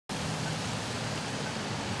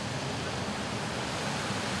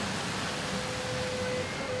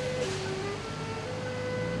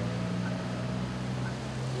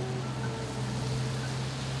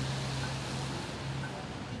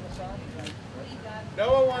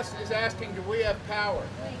Noah is asking, do we have power?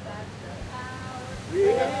 We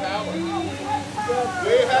have power. We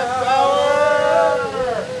have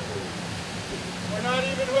power. We're not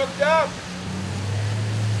even hooked up.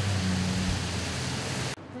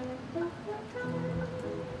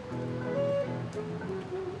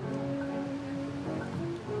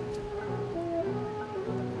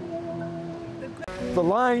 The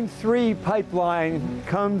Line 3 pipeline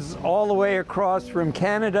comes all the way across from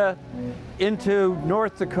Canada into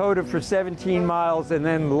North Dakota for 17 miles and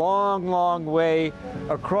then long, long way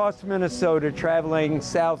across Minnesota, traveling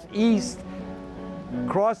southeast,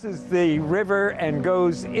 crosses the river and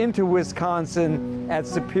goes into Wisconsin at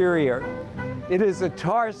Superior. It is a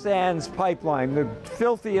tar sands pipeline, the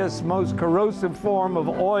filthiest, most corrosive form of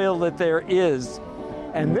oil that there is.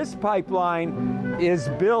 And this pipeline is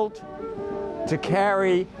built to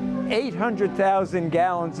carry 800,000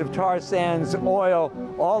 gallons of tar sands oil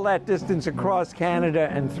all that distance across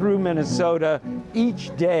Canada and through Minnesota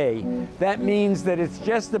each day. That means that it's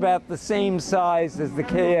just about the same size as the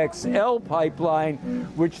KXL pipeline,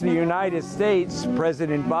 which the United States,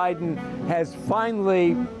 President Biden, has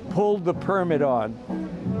finally pulled the permit on.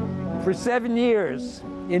 For 7 years,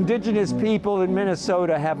 indigenous people in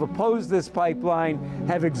Minnesota have opposed this pipeline,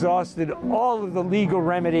 have exhausted all of the legal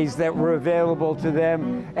remedies that were available to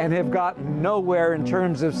them, and have gotten nowhere in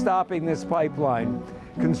terms of stopping this pipeline.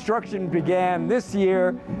 Construction began this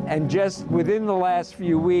year, and just within the last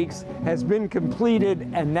few weeks has been completed,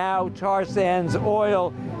 and now tar sands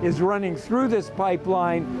oil is running through this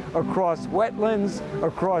pipeline across wetlands,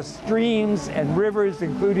 across streams and rivers,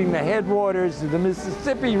 including the headwaters of the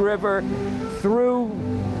Mississippi River, through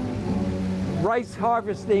rice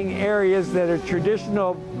harvesting areas that are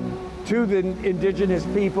traditional to the indigenous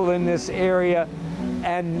people in this area,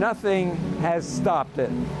 and nothing has stopped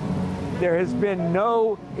it. There has been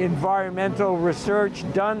no environmental research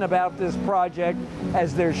done about this project,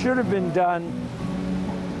 as there should have been done.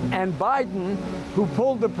 And Biden, who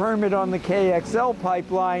pulled the permit on the KXL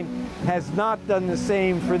pipeline, has not done the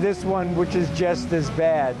same for this one, which is just as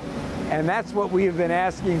bad. And that's what we have been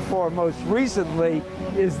asking for most recently,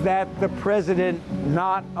 is that the president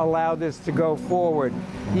not allow this to go forward.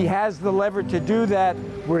 He has the lever to do that.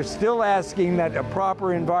 We're still asking that a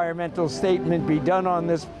proper environmental statement be done on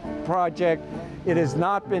this project. It has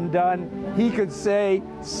not been done. He could say,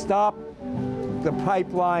 stop the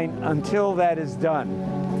pipeline until that is done.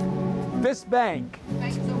 This bank,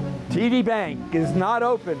 TD Bank, is not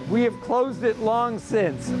open. We have closed it long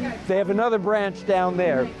since. They have another branch down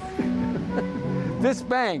there. This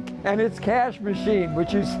bank and its cash machine,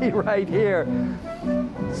 which you see right here,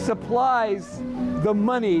 supplies the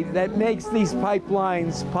money that makes these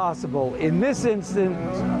pipelines possible. In this instance,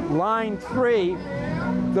 Line 3,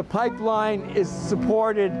 the pipeline is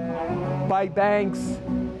supported by banks,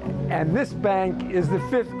 and this bank is the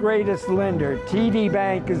 5th greatest lender. TD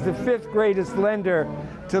Bank is the 5th greatest lender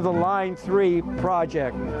to the Line 3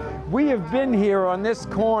 project. We have been here on this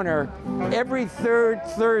corner every third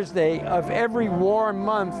Thursday of every warm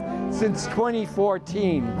month since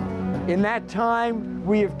 2014. In that time,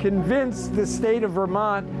 we have convinced the state of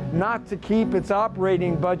Vermont not to keep its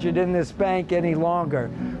operating budget in this bank any longer.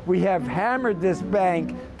 We have hammered this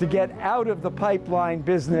bank to get out of the pipeline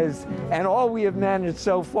business, and all we have managed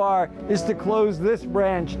so far is to close this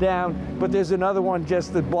branch down, but there's another one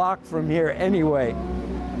just a block from here anyway.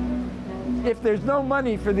 If there's no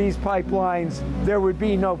money for these pipelines, there would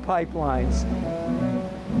be no pipelines.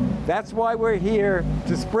 That's why we're here,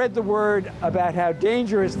 to spread the word about how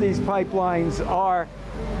dangerous these pipelines are,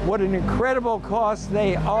 what an incredible cost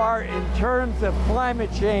they are in terms of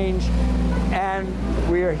climate change, and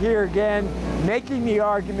we are here again making the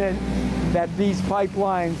argument that these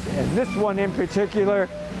pipelines, and this one in particular,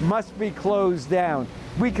 must be closed down.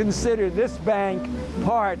 We consider this bank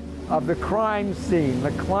part of the crime scene,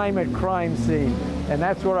 the climate crime scene. And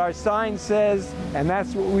that's what our sign says, and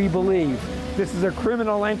that's what we believe. This is a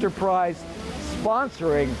criminal enterprise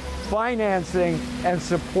sponsoring, financing, and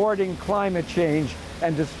supporting climate change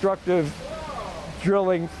and destructive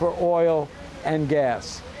drilling for oil and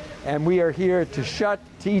gas. And we are here to shut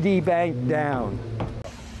TD Bank down.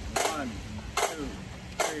 1, 2,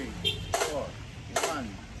 3, 4. 1,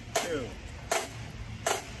 2.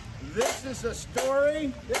 This is a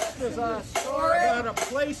story. This is a story about a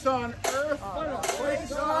place on earth.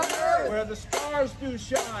 Where the stars do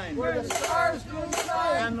shine. Where the stars do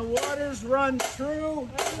shine. And the waters run true.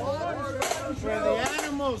 Where the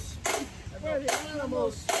animals speak.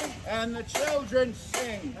 And the children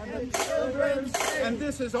sing. And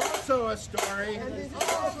this is also a story.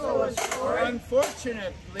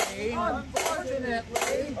 Unfortunately,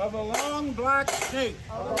 unfortunately, of a long black snake,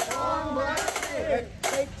 that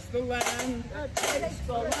takes the land,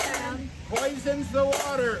 poisons the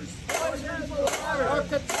waters, a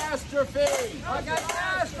catastrophe,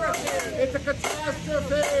 it's a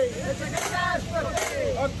catastrophe,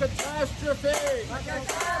 a catastrophe,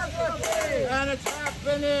 and it's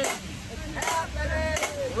happening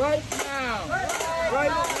right now,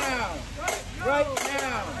 right now, right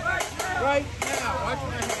now, right now. Watch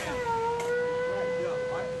my hand.